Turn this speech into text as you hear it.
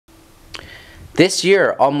This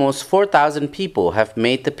year, almost 4,000 people have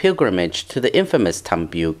made the pilgrimage to the infamous Tham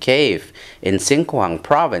Piu Cave in Viengxay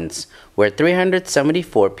province, where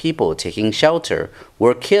 374 people taking shelter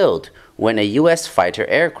were killed when a U.S. fighter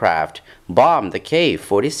aircraft bombed the cave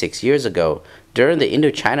 46 years ago during the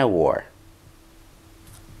Indochina War.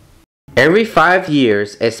 Every 5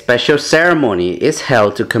 years, a special ceremony is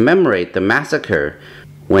held to commemorate the massacre,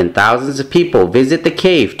 when thousands of people visit the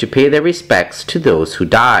cave to pay their respects to those who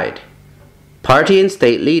died. Party and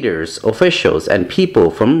state leaders, officials, and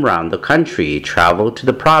people from around the country travel to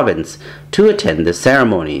the province to attend the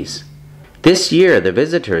ceremonies. This year, the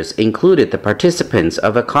visitors included the participants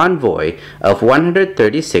of a convoy of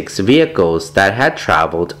 136 vehicles that had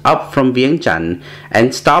traveled up from Vientiane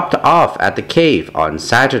and stopped off at the cave on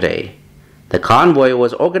Saturday. The convoy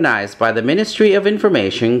was organized by the Ministry of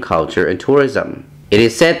Information, Culture, and Tourism. It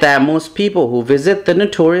is said that most people who visit the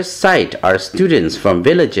notorious site are students from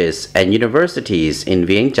villages and universities in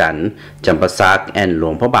Viengxay, Champasak, and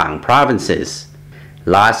Luang Prabang provinces.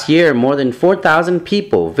 Last year, more than 4,000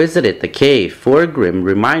 people visited the cave for a grim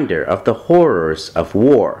reminder of the horrors of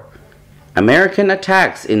war. American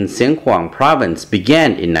attacks in Viengxay province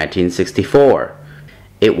began in 1964.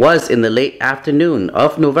 It was in the late afternoon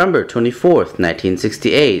of November 24,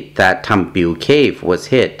 1968, that Tham Piu Cave was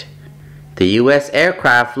hit. The U.S.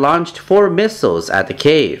 aircraft launched 4 missiles at the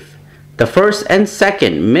cave. The first and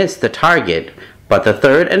second missed the target, but the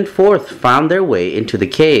third and fourth found their way into the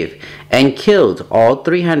cave and killed all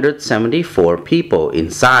 374 people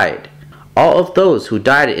inside. All of those who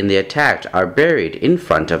died in the attack are buried in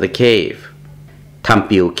front of the cave. Tham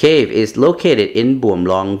Piu Cave is located in Buom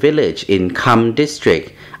Long village in Kham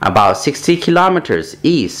district, about 60 kilometers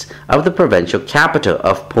east of the provincial capital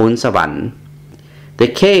of Phon Savan. The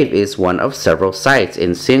cave is one of several sites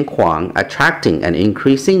in Viengxay attracting an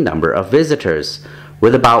increasing number of visitors,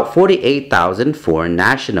 with about 48,000 foreign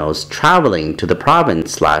nationals traveling to the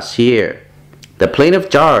province last year. The Plain of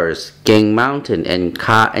Jars, Gang Mountain, and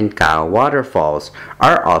Ka and Kao waterfalls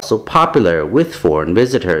are also popular with foreign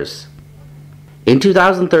visitors. In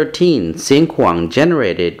 2013, Viengxay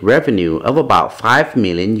generated revenue of about $5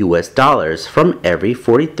 million from every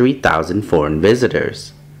 43,000 foreign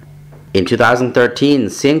visitors. In 2013,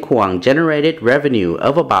 Viengxay generated revenue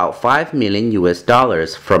of about $5 million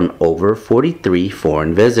from over 43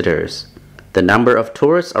 foreign visitors. The number of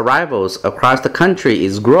tourist arrivals across the country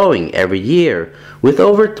is growing every year, with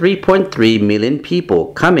over 3.3 million people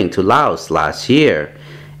coming to Laos last year,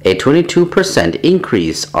 a 22%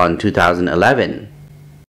 increase on 2011.